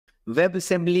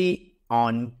WebAssembly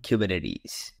on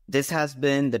Kubernetes. This has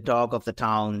been the talk of the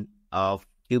town of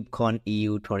KubeCon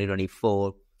EU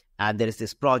 2024. And there is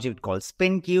this project called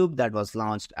Spinkube that was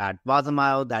launched at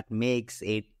Wasm that makes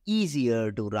it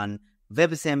easier to run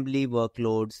WebAssembly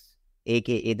workloads,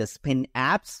 aka the Spin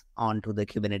apps, onto the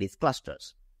Kubernetes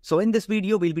clusters. So in this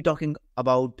video, we'll be talking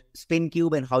about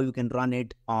Spinkube and how you can run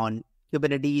it on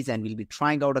Kubernetes, and we'll be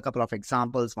trying out a couple of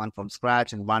examples, one from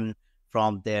scratch and one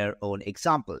from their own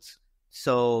examples.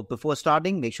 So before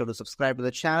starting, make sure to subscribe to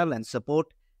the channel and support,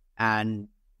 and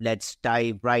let's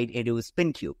dive right into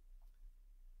Spinkube.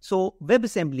 So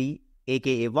WebAssembly,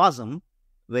 aka Wasm,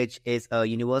 which is a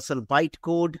universal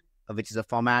bytecode, which is a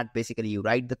format. Basically, you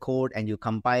write the code and you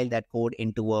compile that code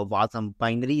into a Wasm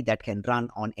binary that can run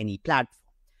on any platform.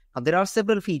 Now, there are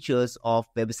several features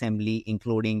of WebAssembly,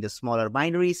 including the smaller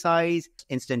binary size,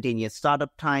 instantaneous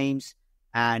startup times,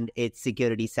 and its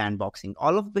security sandboxing,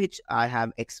 all of which I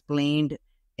have explained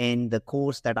in the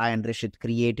course that I and Rishit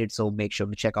created. So make sure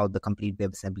to check out the complete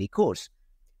WebAssembly course.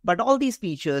 But all these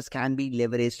features can be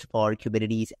leveraged for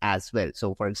Kubernetes as well.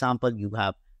 So for example, you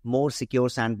have more secure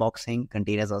sandboxing.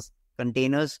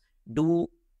 Containers do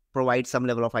provide some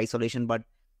level of isolation, but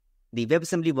the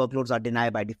WebAssembly workloads are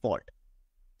denied by default.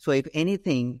 So if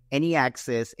anything, any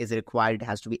access is required, it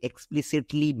has to be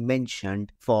explicitly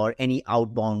mentioned for any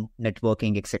outbound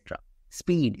networking, etc.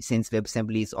 Speed, since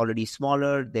WebAssembly is already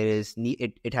smaller,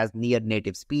 it has near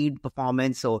native speed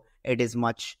performance, so it is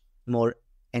much more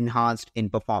enhanced in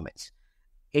performance.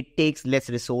 It takes less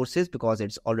resources because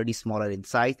it's already smaller in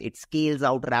size. It scales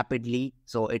out rapidly,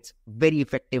 so it's very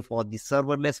effective for the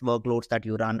serverless workloads that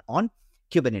you run on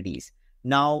Kubernetes.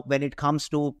 Now, when it comes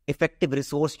to effective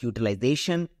resource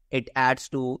utilization, it adds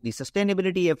to the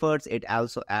sustainability efforts. It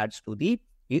also adds to the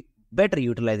better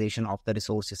utilization of the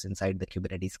resources inside the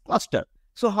Kubernetes cluster.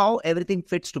 So how everything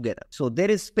fits together. So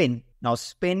there is Spin. Now,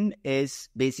 Spin is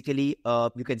basically,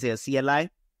 you can say a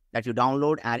CLI that you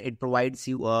download, and it provides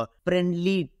you a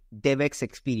friendly DevX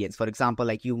experience. For example,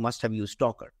 like you must have used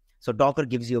Docker. So Docker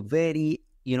gives you a very,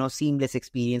 seamless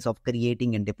experience of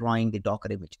creating and deploying the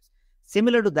Docker images.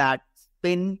 Similar to that,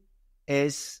 Spin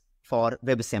is for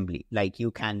WebAssembly. Like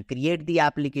you can create the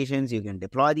applications, you can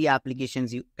deploy the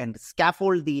applications, you can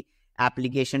scaffold the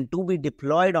application to be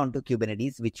deployed onto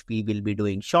Kubernetes, which we will be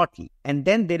doing shortly. And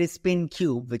then there is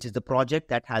Spinkube, which is the project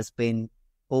that has been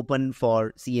open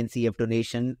for CNCF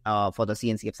donation for the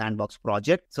CNCF Sandbox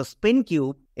project. So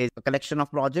Spinkube is a collection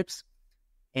of projects.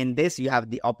 In this, you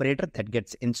have the operator that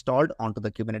gets installed onto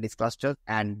the Kubernetes cluster,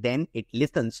 and then it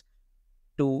listens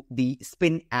to the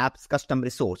Spin app's custom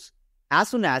resource. As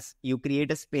soon as you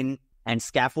create a Spin and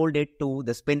scaffold it to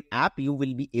the Spin app, you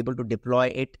will be able to deploy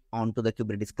it onto the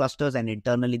Kubernetes clusters, and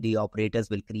internally the operators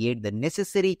will create the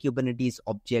necessary Kubernetes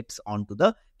objects onto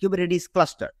the Kubernetes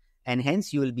cluster. And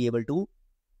hence, you will be able to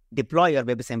deploy your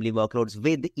WebAssembly workloads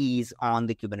with ease on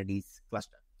the Kubernetes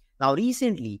cluster. Now,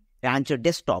 recently, Rancher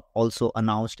Desktop also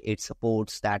announced it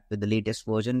supports that with the latest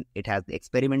version. It has the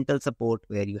experimental support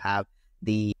where you have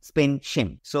the Spin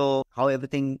shim. So how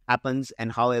everything happens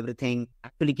and how everything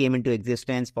actually came into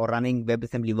existence for running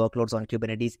WebAssembly workloads on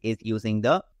Kubernetes is using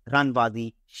the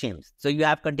runwazi shims. So you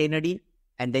have containerd,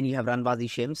 and then you have runwazi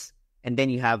shims, and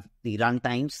then you have the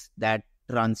runtimes that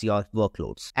runs your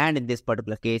workloads. And in this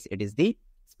particular case, it is the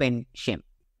Spin shim.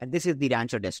 And this is the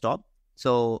Rancher Desktop.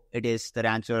 So it is the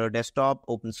Rancher Desktop,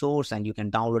 open source, and you can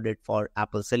download it for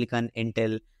Apple Silicon,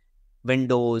 Intel,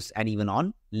 Windows, and even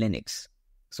on Linux.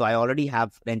 So I already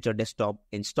have Rancher Desktop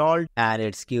installed, and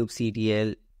it's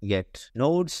kubectl get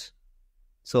nodes.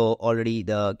 So already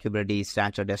the Kubernetes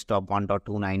Rancher Desktop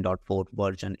 1.29.4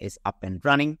 version is up and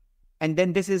running. And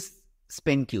then this is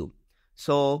Spinkube.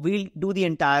 So we'll do the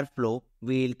entire flow.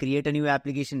 We'll create a new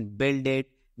application, build it.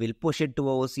 We'll push it to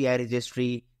a OCI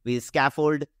registry. We'll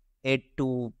scaffold it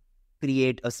to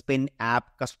create a Spin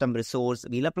app custom resource.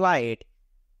 We'll apply it,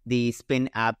 the Spin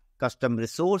app custom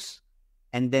resource,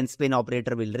 and then Spin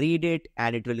operator will read it,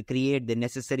 and it will create the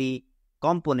necessary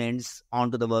components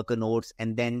onto the worker nodes.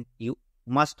 And then you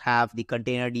must have the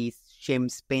containerd shim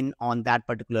Spin on that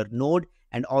particular node,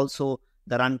 and also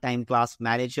the runtime class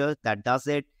manager that does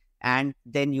it. And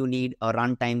then you need a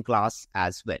runtime class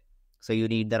as well. So you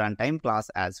need the runtime class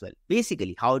as well.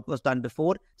 Basically, how it was done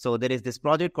before. So there is this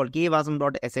project called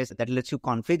kwasm.ss that lets you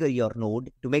configure your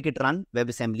node to make it run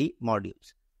WebAssembly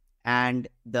modules. And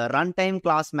the runtime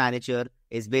class manager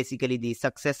is basically the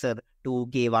successor to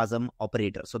kwasm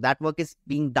operator. So that work is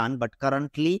being done, but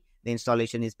currently the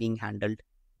installation is being handled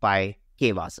by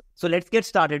kwasm. So let's get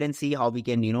started and see how we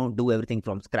can, do everything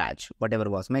from scratch,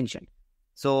 whatever was mentioned.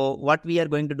 So what we are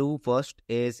going to do first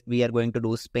is we are going to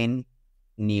do Spin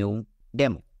new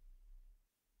demo.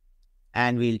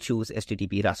 and we'll choose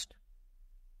HTTP Rust.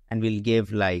 And we'll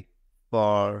give like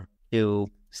for kube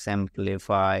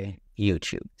simplify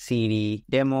YouTube cd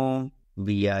demo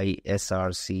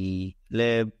visrc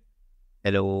lib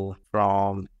hello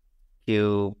from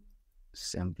kube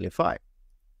simplify.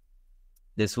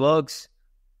 This works.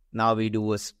 Now we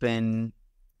do a spin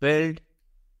build.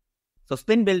 So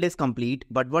spin build is complete,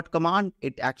 but what command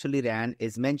it actually ran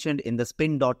is mentioned in the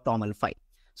spin.toml file.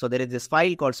 So there is this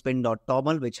file called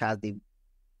spin.toml, which has the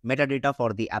metadata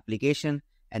for the application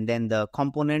and then the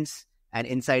components, and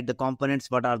inside the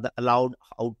components, what are the allowed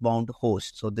outbound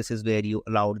hosts. So this is where you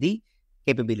allow the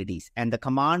capabilities. And the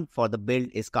command for the build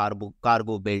is cargo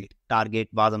build,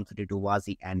 target, wasm32,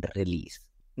 wazi, and release.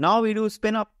 Now we do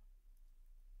spin up.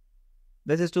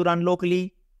 This is to run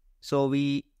locally. So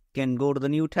we can go to the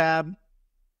new tab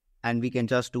and we can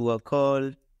just do a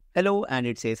curl hello, and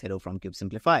it says hello from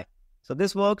kubesimplify. So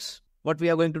this works. What we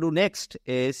are going to do next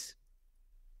is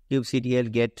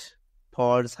kubectl get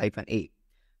pods -a.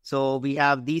 So we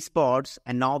have these pods,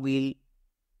 and now we'll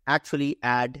actually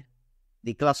add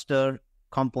the cluster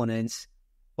components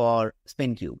for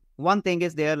Spinkube. One thing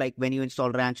is there, like when you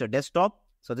install Rancher Desktop.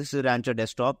 So this is Rancher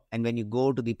Desktop, and when you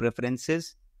go to the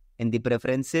preferences, in the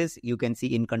preferences, you can see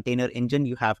in container engine,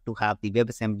 you have to have the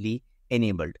WebAssembly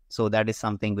enabled. So that is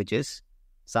something which is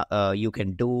you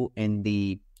can do in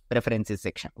the preferences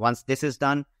section. Once this is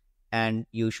done, and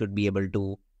you should be able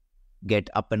to get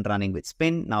up and running with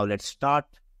Spin. Now let's start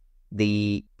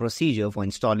the procedure for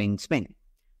installing Spin.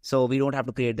 So we don't have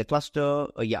to create the cluster.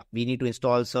 We need to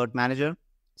install cert manager.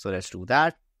 So let's do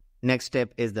that. Next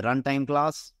step is the runtime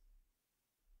class.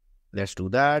 Let's do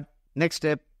that. Next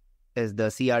step is the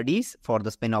CRDs for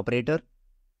the Spin operator.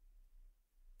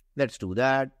 Let's do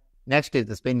that. Next is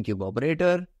the Spinkube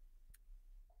operator.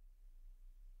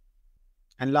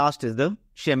 And last is the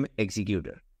shim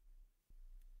executor.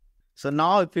 So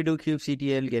now if we do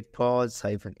kubectl get pods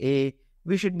 -a,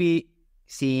 we should be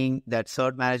seeing that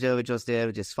cert manager which was there,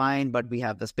 which is fine, but we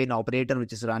have the Spin operator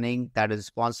which is running, that is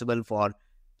responsible for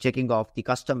checking off the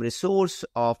custom resource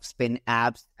of Spin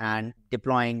apps and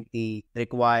deploying the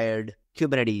required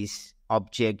Kubernetes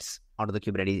objects onto the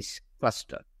Kubernetes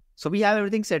cluster. So we have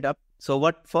everything set up. So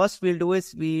what first we'll do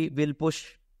is we will push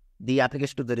the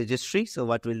application to the registry. So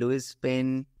what we'll do is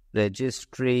spin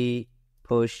registry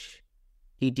push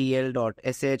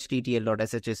ttl.sh.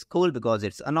 ttl.sh is cool because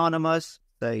it's anonymous.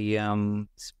 The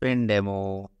spin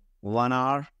demo 1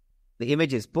 hour. The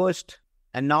image is pushed.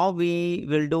 And now we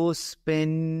will do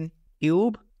spin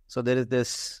cube. So there is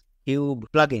this cube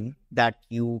plugin that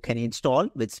you can install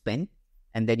with Spin.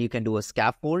 And then you can do a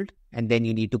scaffold. And then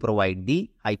you need to provide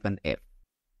the -f.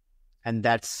 And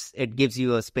it gives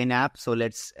you a Spin app. So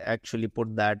let's actually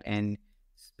put that in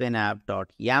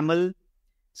spinapp.yaml.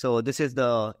 So this is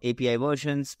the API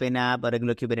version, Spin app, a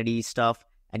regular Kubernetes stuff.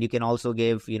 And you can also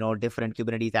give, different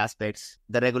Kubernetes aspects,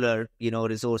 the regular,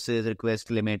 resources,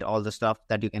 request limit, all the stuff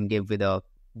that you can give with a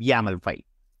YAML file.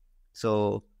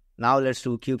 So now let's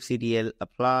do kubectl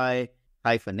apply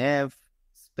 -f,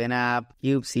 spin app,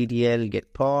 kubectl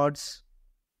get pods,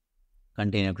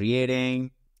 container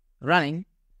creating, running.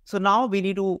 So now we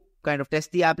need to kind of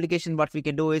test the application. What we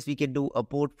can do is we can do a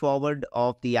port forward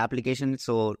of the application.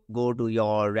 So go to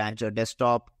your Rancher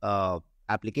Desktop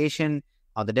application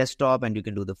on the desktop and you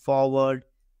can do the forward.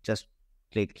 Just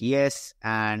click yes,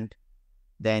 and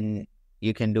then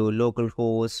you can do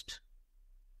localhost.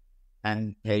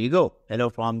 And here you go. Hello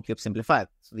from kubesimplify.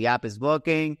 So the app is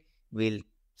working. We'll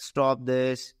stop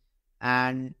this.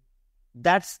 And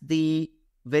that's the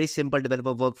very simple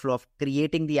developer workflow of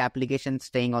creating the application,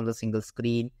 staying on the single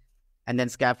screen, and then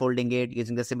scaffolding it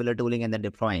using the similar tooling and then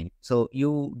deploying. So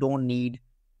you don't need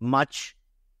much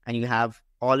and you have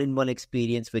all-in-one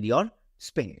experience with your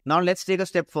Spin. Now let's take a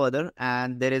step further,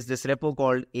 and there is this repo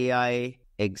called AI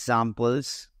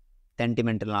examples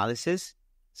sentiment analysis.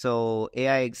 So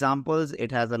AI examples,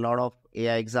 it has a lot of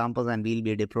AI examples, and we'll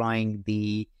be deploying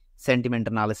the sentiment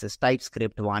analysis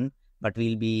TypeScript one, but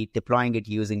we'll be deploying it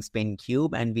using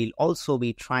Spinkube, and we'll also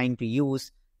be trying to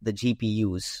use the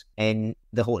GPUs in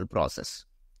the whole process.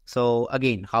 So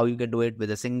again, how you can do it with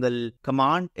a single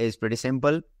command is pretty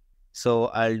simple. So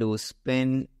I'll do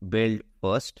spin build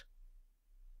first.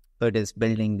 So it is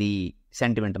building the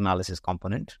sentiment analysis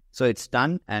component. So it's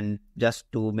done, and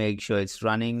just to make sure it's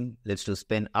running, let's do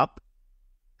spin up,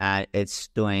 and it's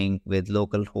doing with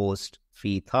localhost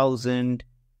 3000.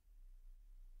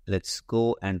 Let's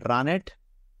go and run it.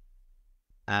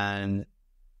 And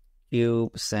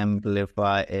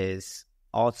kubesimplify is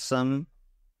awesome.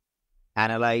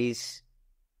 Analyze,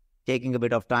 taking a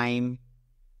bit of time,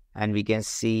 and we can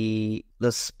see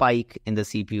the spike in the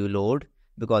CPU load.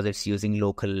 because it's using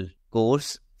local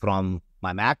cores from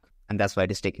my Mac, and that's why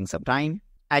it is taking some time.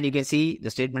 And you can see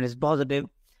the statement is positive.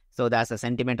 So that's the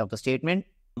sentiment of the statement.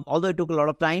 Although it took a lot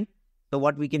of time, so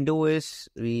what we can do is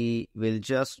we will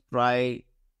just try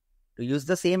to use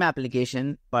the same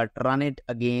application, but run it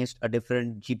against a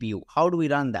different GPU. How do we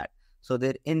run that? So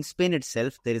there in Spin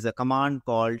itself, there is a command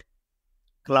called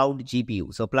Cloud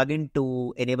GPU. So plugin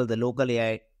to enable the local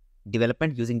AI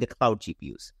development using the cloud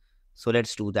GPUs. So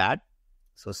let's do that.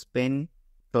 So Spin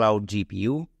Cloud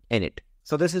GPU init.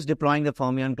 So this is deploying the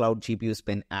Fermion Cloud GPU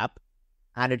Spin app,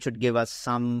 and it should give us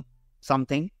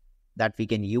something that we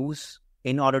can use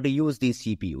in order to use these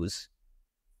GPUs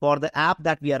for the app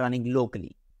that we are running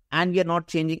locally. And we are not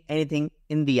changing anything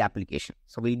in the application.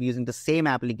 So we'll be using the same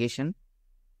application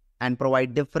and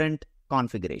provide different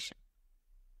configuration.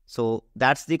 So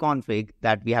that's the config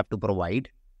that we have to provide,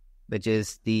 which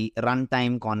is the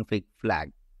runtime config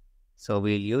flag. So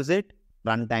we'll use it,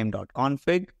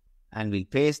 runtime.config, and we'll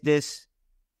paste this.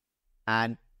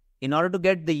 And in order to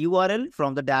get the URL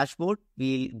from the dashboard,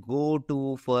 we'll go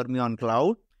to Fermion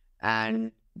Cloud,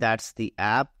 and that's the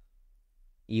app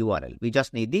URL. We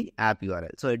just need the app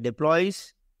URL. So it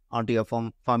deploys onto your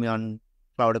Fermion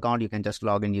Cloud account. You can just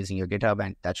log in using your GitHub,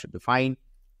 and that should be fine.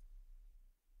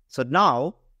 So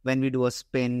now, when we do a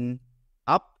spin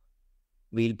up,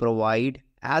 we'll provide,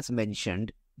 as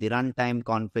mentioned, the runtime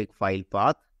config file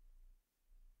path,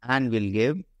 and we'll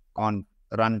give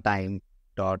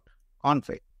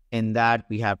runtime.config. In that,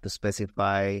 we have to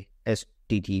specify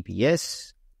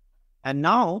HTTPS. And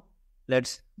now,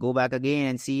 let's go back again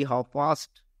and see how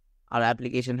fast our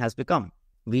application has become.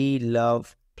 We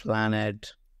love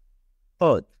planet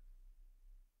Earth.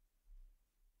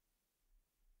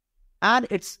 And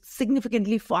it's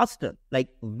significantly faster, like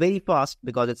very fast,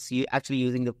 because it's actually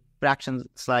using the fraction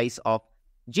slice of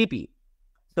GPU.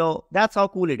 So that's how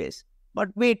cool it is. But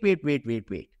wait.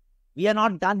 We are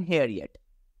not done here yet.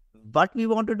 What we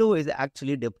want to do is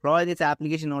actually deploy this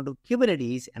application onto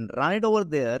Kubernetes and run it over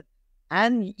there,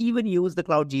 and even use the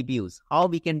cloud GPUs. How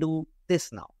we can do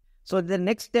this now? So the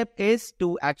next step is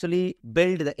to actually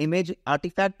build the image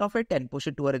artifact of it and push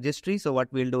it to a registry. So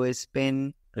what we'll do is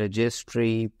spin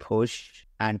registry push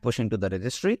and push into the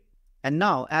registry. And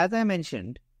now, as I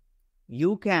mentioned,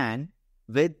 you can,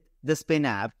 with the Spin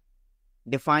app,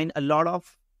 define a lot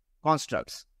of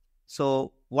constructs.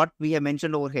 So what we have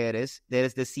mentioned over here is there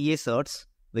is the CA certs,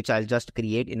 which I'll just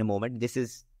create in a moment.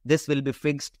 This will be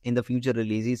fixed in the future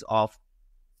releases of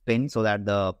Spin, so that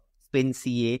the Spin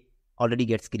CA already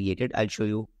gets created. I'll show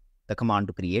you the command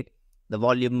to create. The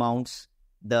volume mounts,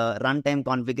 the runtime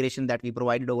configuration that we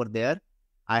provided over there,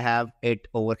 I have it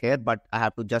over here, but I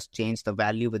have to just change the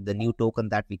value with the new token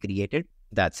that we created.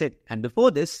 That's it. And before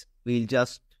this, we'll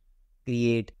just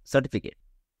create certificate.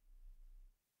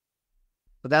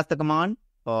 So that's the command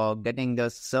for getting the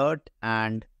cert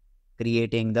and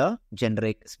creating the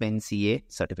generic Spin CA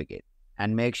certificate.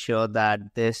 And make sure that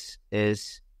this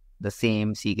is the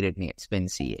same secret name, Spin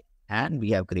CA. And we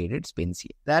have created Spin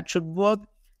CA. That should work.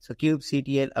 So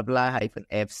kubectl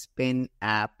apply-f spin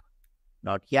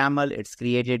app.yaml. It's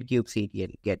created.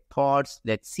 Kubectl get pods.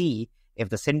 Let's see if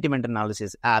the sentiment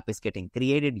analysis app is getting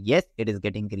created. Yes, it is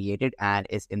getting created and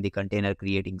is in the container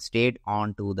creating state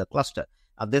onto the cluster.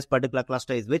 Now, this particular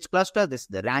cluster is which cluster? This is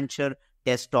the Rancher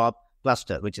desktop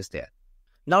cluster, which is there.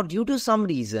 Now, due to some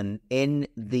reason in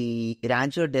the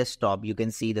Rancher desktop, you can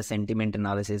see the sentiment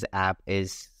analysis app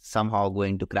is somehow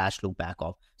going to crash loop back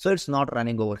off. So it's not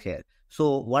running over here.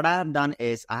 So what I have done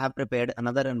is I have prepared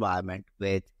another environment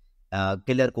with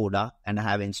KillerCoda, and I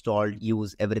have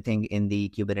use everything in the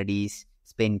Kubernetes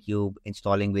Spinkube,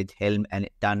 installing with Helm, and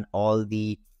done all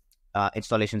the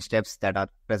installation steps that are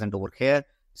present over here.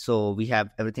 So we have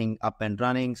everything up and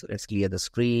running. So let's clear the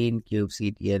screen,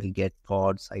 kubectl get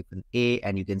pods -a,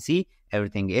 and you can see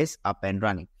everything is up and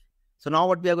running. So now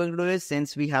what we are going to do is,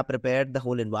 since we have prepared the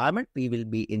whole environment, we will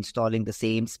be installing the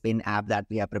same Spin app that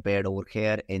we have prepared over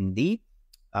here in the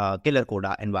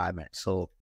KillerCoda environment. So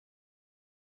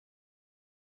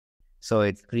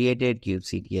it's created,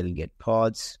 kubectl get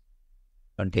pods,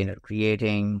 container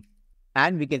creating,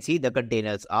 and we can see the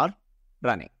containers are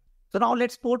running. So now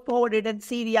let's port forward it and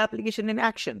see the application in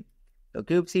action. So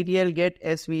kubectl get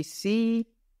svc,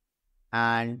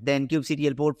 and then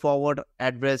kubectl port forward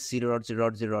address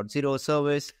 0.0.0.0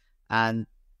 service, and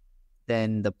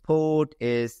then the port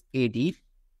is 80.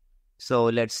 So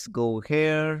let's go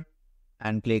here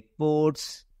and click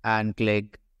ports and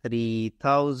click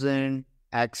 3000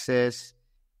 access,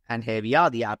 and here we are.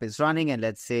 The app is running, and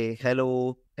let's say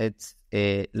hello, it's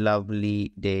a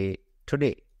lovely day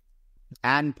today.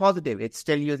 And positive, it's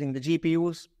still using the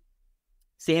GPUs,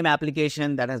 Same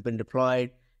application that has been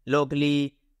deployed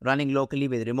locally, running locally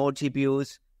with remote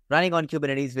GPUs, running on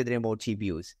Kubernetes with remote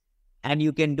GPUs. And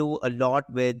you can do a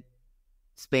lot with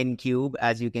Spinkube.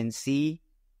 As you can see,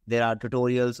 there are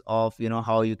tutorials of,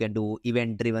 how you can do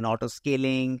event-driven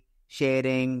auto-scaling,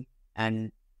 sharing,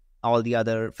 and all the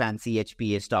other fancy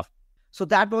HPA stuff. So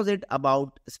that was it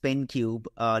about Spinkube.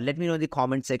 Let me know in the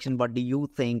comment section, what do you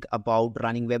think about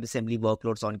running WebAssembly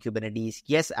workloads on Kubernetes?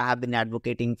 Yes, I have been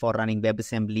advocating for running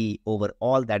WebAssembly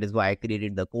overall. That is why I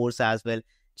created the course as well.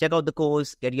 Check out the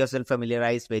course, get yourself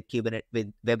familiarized with Kubernetes,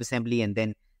 with WebAssembly, and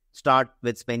then start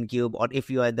with Spinkube. Or if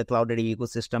you are in the cloud-ready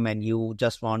ecosystem and you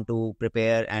just want to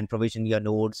prepare and provision your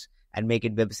nodes and make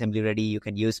it WebAssembly ready, you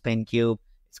can use Spinkube.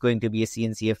 It's going to be a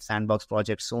CNCF Sandbox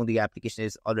project soon. The application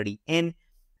is already in.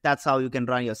 That's how you can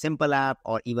run your simple app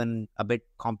or even a bit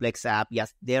complex app.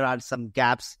 Yes, there are some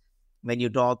gaps when you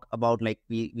talk about, like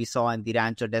we saw in the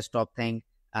Rancher desktop thing.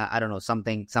 I don't know,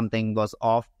 something was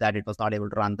off, that it was not able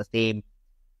to run the same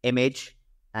image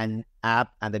and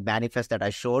app and the manifest that I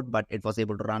showed, but it was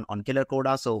able to run on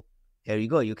KillerCoda. So here you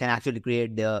go. You can actually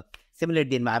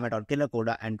simulate the environment on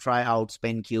KillerCoda and try out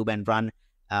Spinkube and run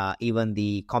even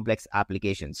the complex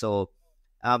application. So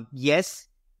yes,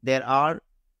 there are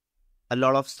a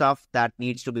lot of stuff that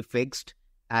needs to be fixed,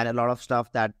 and a lot of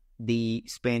stuff that the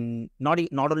Spin, not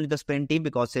only the Spin team,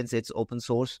 because since it's open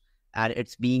source and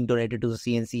it's being donated to the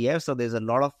CNCF, so there's a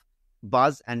lot of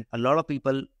buzz and a lot of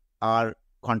people are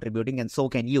contributing, and so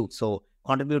can you. So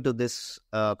contribute to this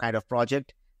kind of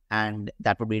project, and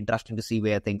that would be interesting to see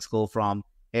where things go from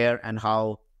here and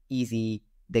how easy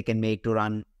they can make to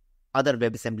run other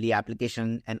WebAssembly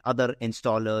application and other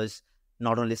installers,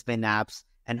 not only Spin apps,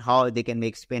 and how they can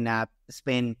make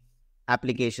Spin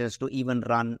applications to even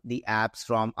run the apps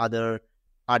from other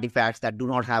artifacts that do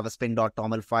not have a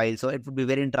spin.toml file. So it would be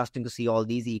very interesting to see all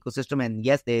these ecosystem. And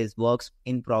yes, there is works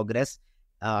in progress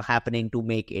happening to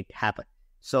make it happen.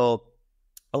 So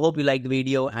I hope you like the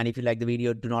video. And if you like the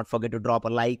video, do not forget to drop a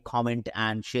like, comment,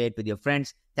 and share it with your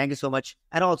friends. Thank you so much.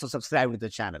 And also subscribe to the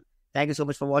channel. Thank you so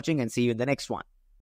much for watching, and see you in the next one.